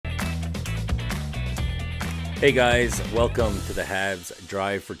Hey guys, welcome to the Habs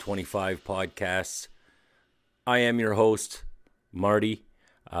Drive for 25 podcast. I am your host, Marty,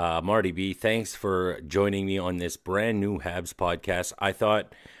 Marty B. Thanks for joining me on this brand new Habs podcast. I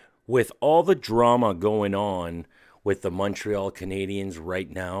thought with all the drama going on with the Montreal Canadiens right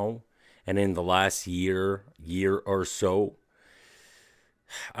now and in the last year or so,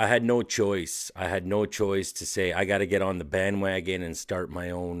 I had no choice. I had no choice to say I got to get on the bandwagon and start my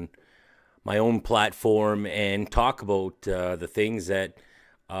own platform and talk about the things that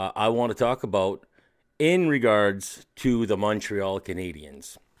I want to talk about in regards to the Montreal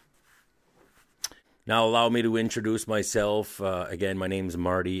Canadiens. Now, allow me to introduce myself. Again, my name's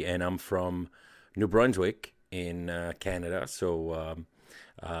Marty, and I'm from New Brunswick in Canada.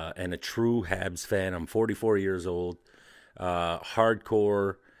 And a true Habs fan. I'm 44 years old,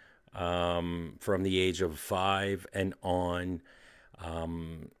 hardcore from the age of 5 and on.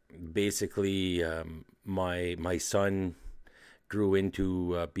 Basically, my son grew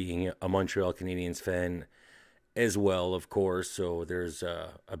into being a Montreal Canadiens fan as well, of course. So there's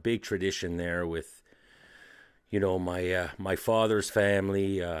a big tradition there with, my father's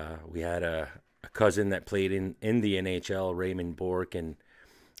family. We had a cousin that played in the NHL, Raymond Bourque, and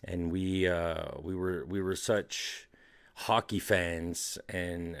we were such hockey fans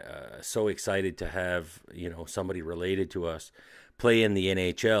and so excited to have somebody related to us play in the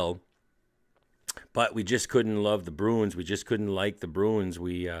NHL, but we just couldn't love the Bruins. We just couldn't like the Bruins.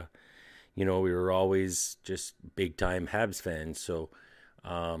 We were always just big time Habs fans. So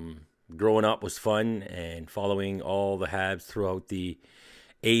growing up was fun, and following all the Habs throughout the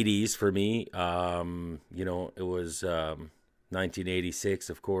 80s for me. It was 1986,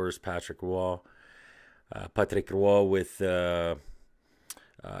 of course, Patrick Roy with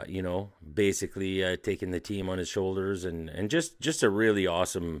basically taking the team on his shoulders and just a really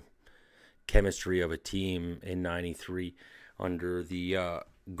awesome chemistry of a team in 93 under the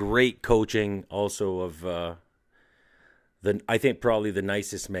great coaching also of I think probably the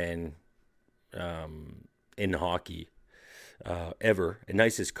nicest man in hockey ever, and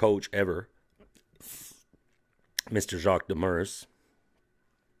nicest coach ever, Mr. Jacques Demers.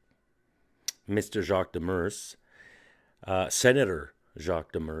 Senator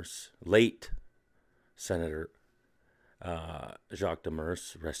Jacques Demers, late Senator Jacques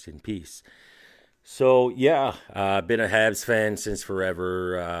Demers, rest in peace. So yeah, been a Habs fan since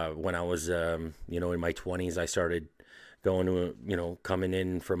forever. When I was in my 20s, I started going to coming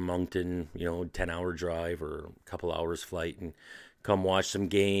in from Moncton, 10-hour drive or a couple hours flight, and come watch some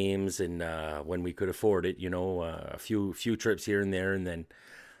games. And when we could afford it, a few trips here and there, and then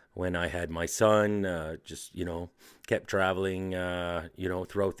when I had my son, kept traveling,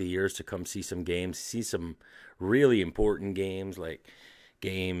 throughout the years to come see some games, see some really important games like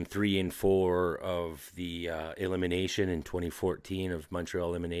game 3 and 4 of the elimination in 2014 of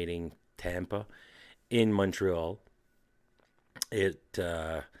Montreal eliminating Tampa in Montreal. It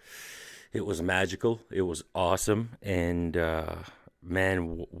was magical. It was awesome. And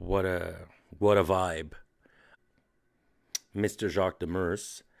man, what a vibe. Mr. Jacques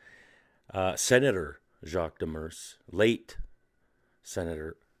Demers. Senator Jacques Demers, late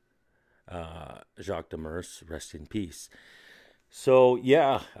Senator Jacques Demers, rest in peace. So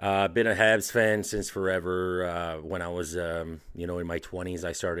yeah, been a Habs fan since forever. When I was in my 20s,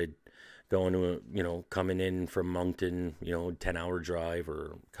 I started going to coming in from Moncton, 10-hour drive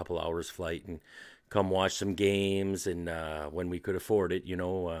or a couple hours flight, and come watch some games. And when we could afford it,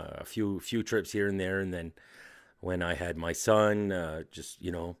 a few trips here and there, and then when I had my son,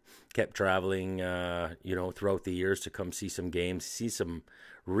 kept traveling, throughout the years to come see some games, see some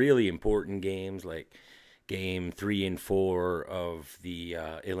really important games like game 3 and 4 of the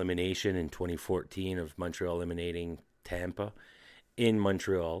elimination in 2014 of Montreal eliminating Tampa in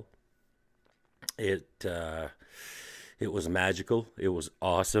Montreal. It was magical. It was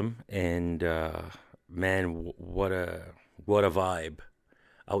awesome. And man, what a vibe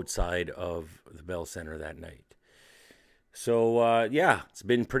outside of the Bell Center that night. So, it's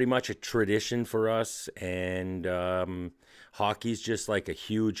been pretty much a tradition for us, and hockey's just like a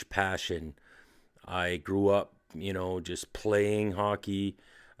huge passion. I grew up, just playing hockey,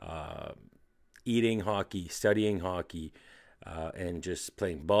 eating hockey, studying hockey, and just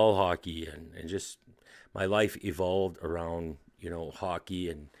playing ball hockey, and just my life evolved around, hockey,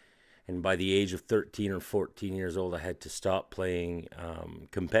 and by the age of 13 or 14 years old, I had to stop playing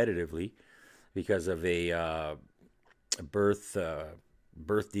competitively because of a birth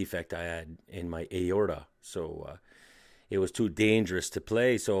defect I had in my aorta. So it was too dangerous to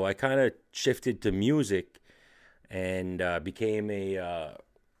play. So I kind of shifted to music and became a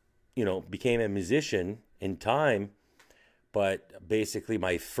musician in time. But basically,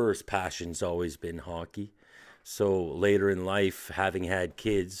 my first passion's always been hockey. So later in life, having had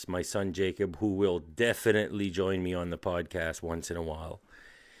kids, my son Jacob, who will definitely join me on the podcast once in a while,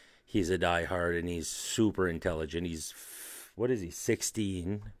 he's a diehard and he's super intelligent. He's, what is he,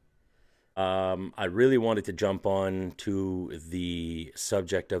 16? I really wanted to jump on to the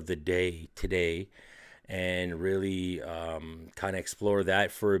subject of the day today and really kind of explore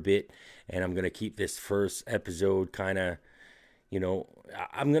that for a bit. And I'm going to keep this first episode kind of,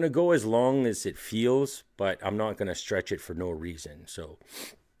 I'm going to go as long as it feels, but I'm not going to stretch it for no reason. So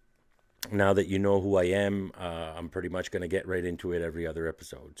now that you know who I am, I'm pretty much going to get right into it every other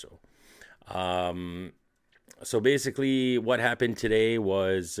episode. So basically what happened today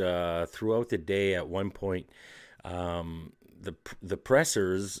was throughout the day at one point, the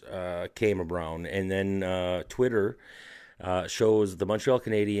pressers came around, and then Twitter shows the Montreal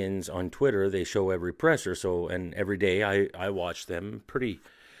Canadiens on Twitter. They show every presser, and every day I watch them pretty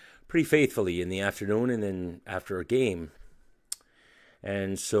faithfully in the afternoon and then after a game.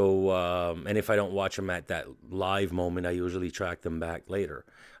 And so, and if I don't watch them at that live moment, I usually track them back later.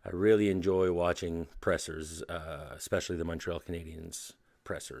 I really enjoy watching pressers, especially the Montreal Canadiens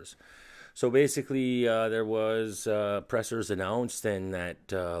pressers. So basically, there was pressers announced and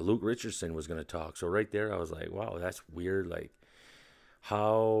that Luke Richardson was going to talk. So right there, I was like, wow, that's weird. Like,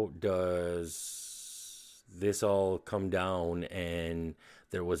 how does this all come down? And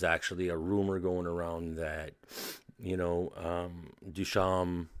there was actually a rumor going around that,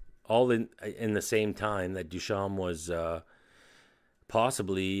 Duchamp, all in the same time, that Duchamp was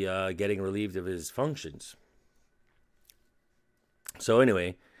possibly getting relieved of his functions. So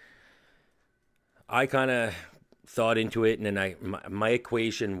anyway, I kind of thought into it, and then my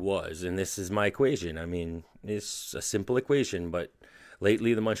equation was, and this is my equation. I mean, it's a simple equation, but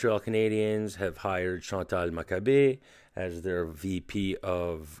lately the Montreal Canadiens have hired Chantal Machabé as their VP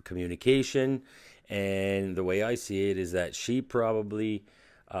of communication, and the way I see it is that she probably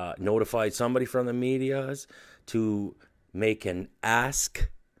notified somebody from the medias to make an ask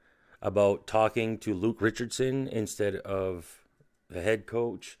about talking to Luke Richardson instead of the head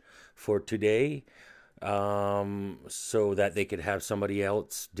coach for today, so that they could have somebody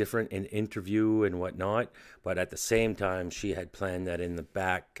else different in interview and whatnot. But at the same time, she had planned that in the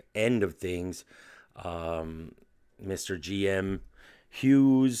back end of things, Mr. GM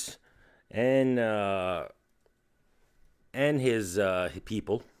Hughes and his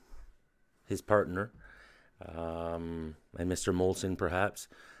people, his partner, and Mr. Molson perhaps,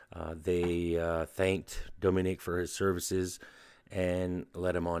 they thanked Dominic for his services and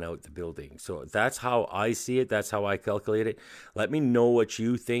let him on out the building. So that's how I see it. That's how I calculate it. Let me know what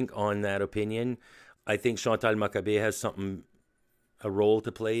you think on that opinion. I think Chantal Machabé has a role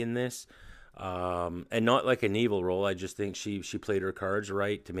to play in this. And not like an evil role. I just think she played her cards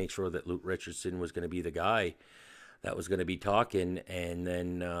right to make sure that Luke Richardson was going to be the guy that was going to be talking. And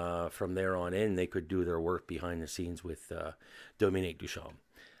then from there on in, they could do their work behind the scenes with Dominique Duchamp.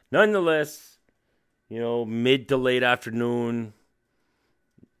 Nonetheless, mid to late afternoon,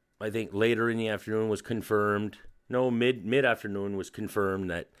 I think later in the afternoon was confirmed. No, mid-afternoon was confirmed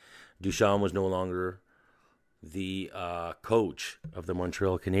that Duchamp was no longer the coach of the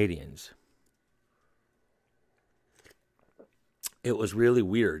Montreal Canadiens. It was really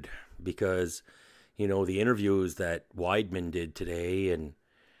weird because, the interviews that Weidman did today and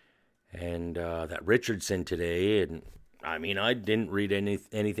that Richardson today, and I mean, I didn't read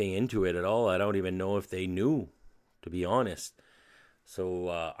anything into it at all. I don't even know if they knew, to be honest.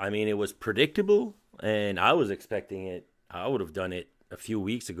 So, I mean, it was predictable, and I was expecting it. I would have done it a few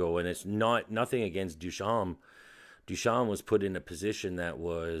weeks ago, and it's nothing against Duchamp. Duchamp was put in a position that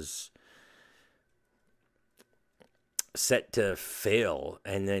was set to fail,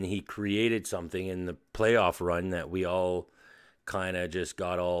 and then he created something in the playoff run that we all kind of just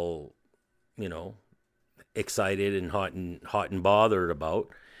got all, excited and hot and bothered about.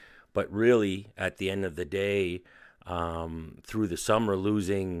 But really, at the end of the day, through the summer,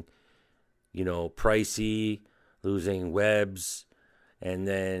 losing, Pricey, losing Webbs, and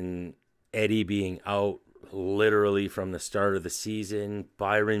then Eddie being out literally from the start of the season,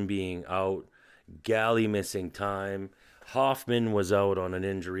 Byron being out, Galley missing time, Hoffman was out on an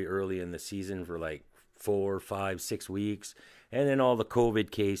injury early in the season for like 4, 5, 6 weeks, and then all the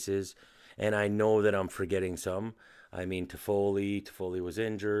COVID cases. And I know that I'm forgetting some. I mean, Toffoli was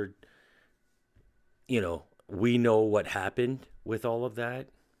injured. We know what happened with all of that.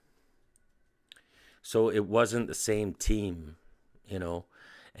 So it wasn't the same team,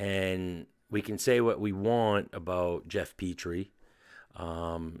 and we can say what we want about Jeff Petrie.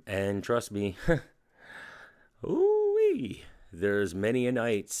 And trust me, Ooh-wee. There's many a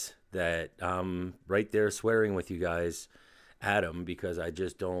nights that I'm right there swearing with you guys at him because I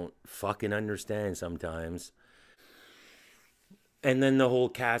just don't fucking understand sometimes. And then the whole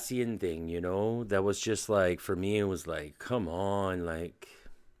Cassian thing, that was just like, for me, it was like, come on, like,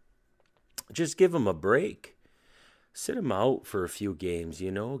 just give him a break. Sit him out for a few games,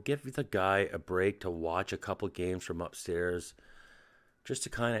 give the guy a break to watch a couple games from upstairs, just to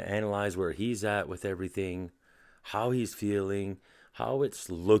kind of analyze where he's at with everything, how he's feeling, how it's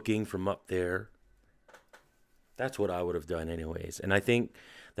looking from up there. That's what I would have done anyways. And I think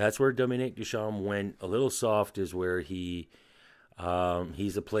that's where Dominique Ducharme went a little soft, is where he's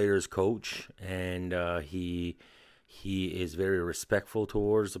a player's coach, and he is very respectful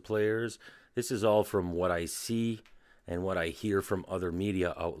towards the players. This is all from what I see and what I hear from other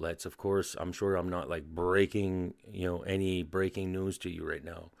media outlets. Of course, I'm sure I'm not like breaking, any breaking news to you right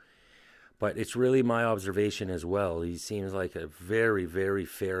now. But it's really my observation as well. He seems like a very, very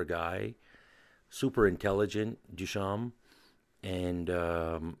fair guy, super intelligent, Duchamp. And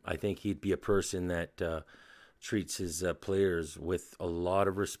I think he'd be a person that treats his players with a lot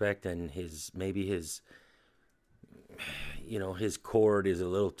of respect, and his cord is a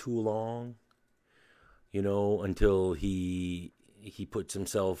little too long, until he puts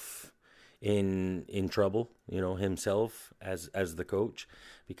himself in trouble, himself as the coach,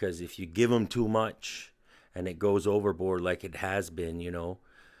 because if you give him too much and it goes overboard like it has been,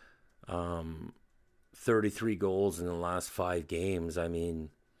 33 goals in the last 5 games. I mean,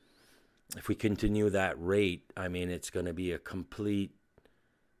 if we continue that rate, I mean, it's going to be a complete,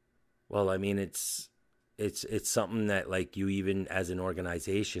 well, I mean, it's something that, like, you, even as an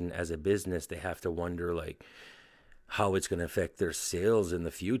organization, as a business, they have to wonder, like, how it's going to affect their sales in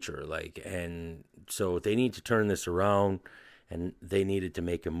the future. Like, and so they need to turn this around, and they needed to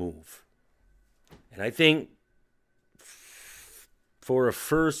make a move. And I think for a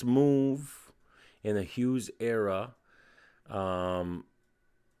first move in the Hughes era,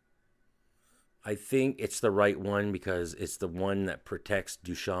 I think it's the right one, because it's the one that protects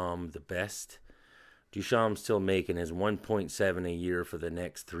Ducharme the best. Duchamp's still making his 1.7 a year for the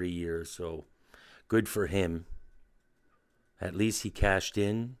next 3 years, so good for him. At least he cashed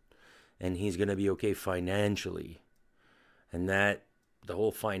in, and he's going to be okay financially. And that, the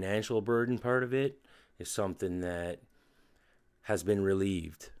whole financial burden part of it, is something that has been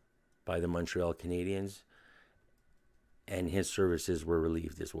relieved by the Montreal Canadiens, and his services were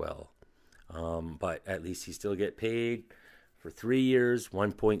relieved as well. But at least he still get paid for 3 years,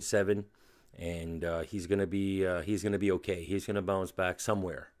 1.7, and he's gonna be okay. He's gonna bounce back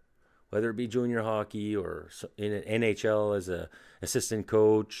somewhere, whether it be junior hockey or in an NHL as a assistant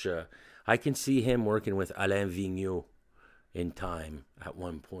coach. I can see him working with Alain Vigneault in time at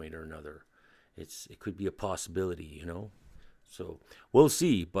one point or another. It could be a possibility, So we'll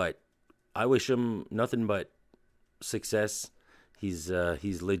see, but I wish him nothing but success. He's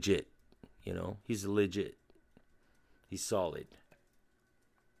legit, He's legit. He's solid.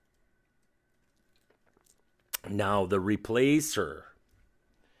 Now the replacer.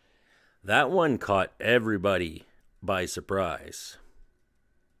 That one caught everybody by surprise.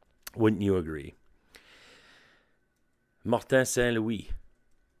 Wouldn't you agree? Martin St. Louis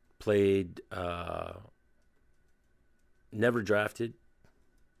played, never drafted,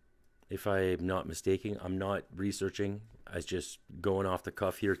 if I'm not mistaken. I'm not researching. I was just going off the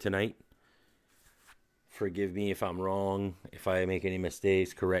cuff here tonight. Forgive me if I'm wrong. If I make any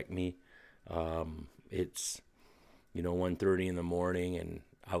mistakes, correct me. It's 1:30 in the morning, and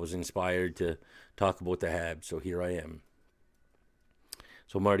I was inspired to talk about the Habs, so here I am.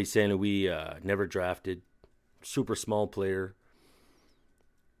 So Marty St. Louis, never drafted, super small player,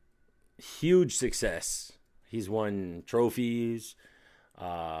 huge success. He's won trophies,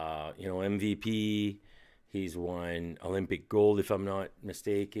 MVP. He's won Olympic gold, if I'm not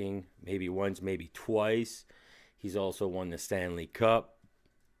mistaken, maybe once, maybe twice. He's also won the Stanley Cup,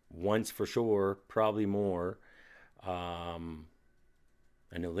 once for sure, probably more. An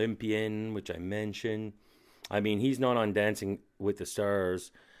Olympian, which I mentioned. I mean, he's not on Dancing with the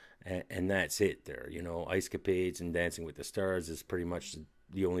Stars, and that's it there. Ice Capades and Dancing with the Stars is pretty much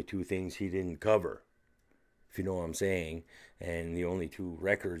the only two things he didn't cover, if you know what I'm saying, and the only 2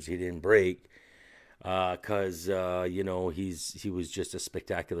 records he didn't break, because he was just a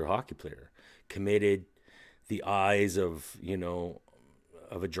spectacular hockey player, committed, the eyes of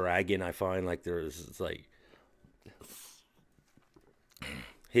of a dragon. I find like there's like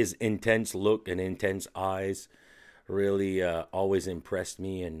his intense look and intense eyes really always impressed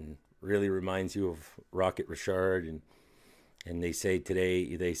me, and really reminds you of Rocket Richard. And they said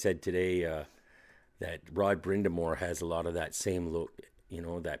today that Rod Brindamore has a lot of that same look,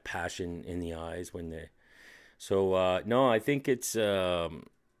 that passion in the eyes when they. So no, I think it's a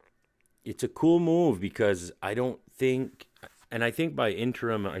cool move because I don't think, and I think by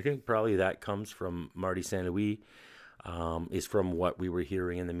interim, I think probably that comes from Marty St. Louis. Is from what we were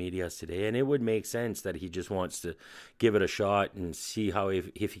hearing in the media today. And it would make sense that he just wants to give it a shot and see how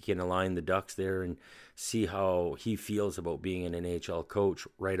if he can align the Ducks there and see how he feels about being an NHL coach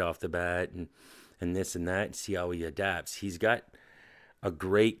right off the bat and this and that, and see how he adapts. He's got a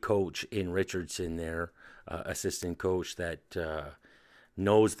great coach in Richardson there, assistant coach that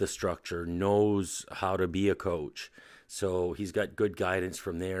knows the structure, knows how to be a coach. So he's got good guidance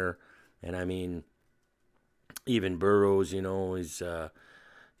from there. And I mean, even Burrows, he's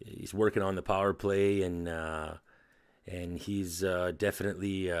working on the power play, and he's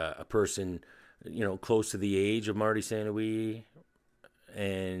definitely a person, close to the age of Marty St. Louis,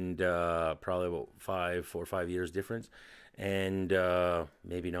 and probably about 4 or 5 years difference, and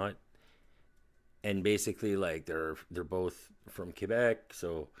maybe not. And basically, like they're both from Quebec,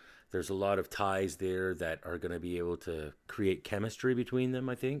 so there's a lot of ties there that are going to be able to create chemistry between them,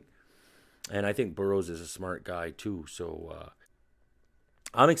 I think. And I think Burrows is a smart guy too. So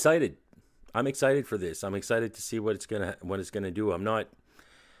I'm excited. I'm excited for this. I'm excited to see what it's gonna do. I'm not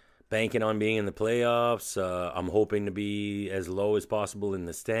banking on being in the playoffs. I'm hoping to be as low as possible in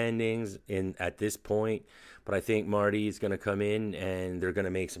the standings at this point. But I think Marty is going to come in and they're going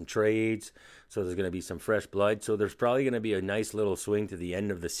to make some trades. So there's going to be some fresh blood. So there's probably going to be a nice little swing to the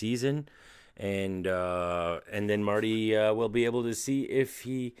end of the season. And then Marty will be able to see if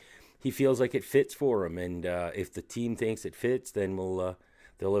he feels like it fits for him. And if the team thinks it fits, then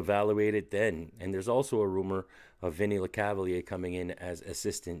they'll evaluate it then. And there's also a rumor of Vinny Lecavalier coming in as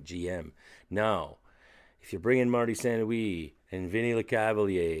assistant GM. Now, if you bring in Marty St. Louis and Vinny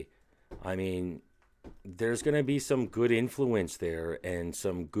Lecavalier, I mean, there's going to be some good influence there and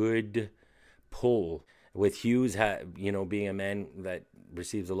some good pull. With Hughes, being a man that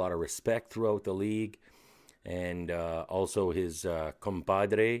receives a lot of respect throughout the league, and also his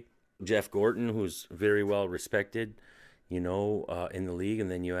compadre, Jeff Gorton, who's very well respected, in the league. And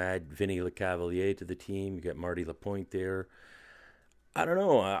then you add Vinny Lecavalier to the team. You get Marty Lapointe there. I don't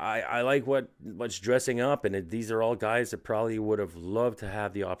know. I like what's dressing up, and these are all guys that probably would have loved to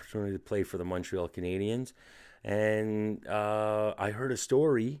have the opportunity to play for the Montreal Canadiens. And I heard a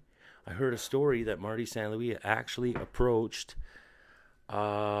story that Marty St. Louis actually approached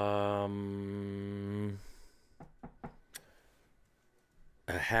a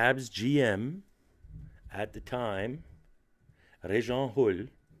Habs GM at the time, Régent Hull.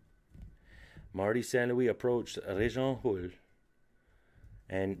 Marty St. Louis approached Régent Hull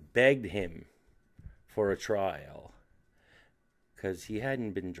and begged him for a trial because he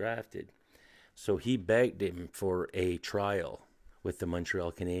hadn't been drafted. So he begged him for a trial with the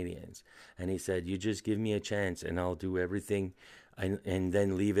Montreal Canadiens. And he said, you just give me a chance and I'll do everything and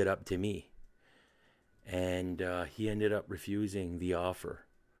then leave it up to me. And he ended up refusing the offer.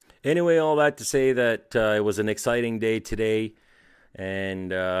 Anyway, all that to say that it was an exciting day today.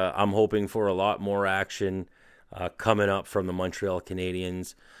 And I'm hoping for a lot more action coming up from the Montreal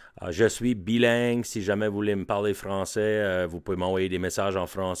Canadiens. Je suis bilingue. Si jamais vous voulez me parler français, vous pouvez m'envoyer des messages en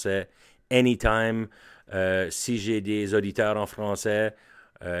français anytime. Si j'ai des auditeurs en français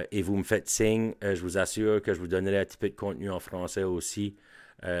et vous me faites signe, je vous assure que je vous donnerai un petit peu de contenu en français aussi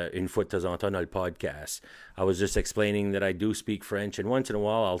une fois de temps en temps dans le podcast. I was just explaining that I do speak French, and once in a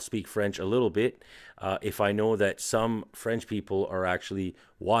while I'll speak French a little bit if I know that some French people are actually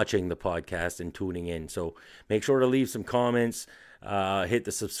watching the podcast and tuning in. So make sure to leave some comments, hit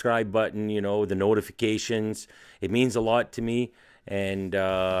the subscribe button, the notifications. It means a lot to me. And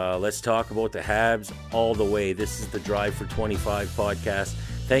let's talk about the Habs all the way. This is the Drive for 25 podcast.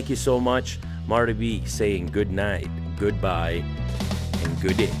 Thank you so much. Marty B saying good night, goodbye, and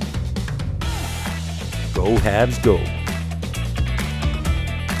good day. Go Habs, go.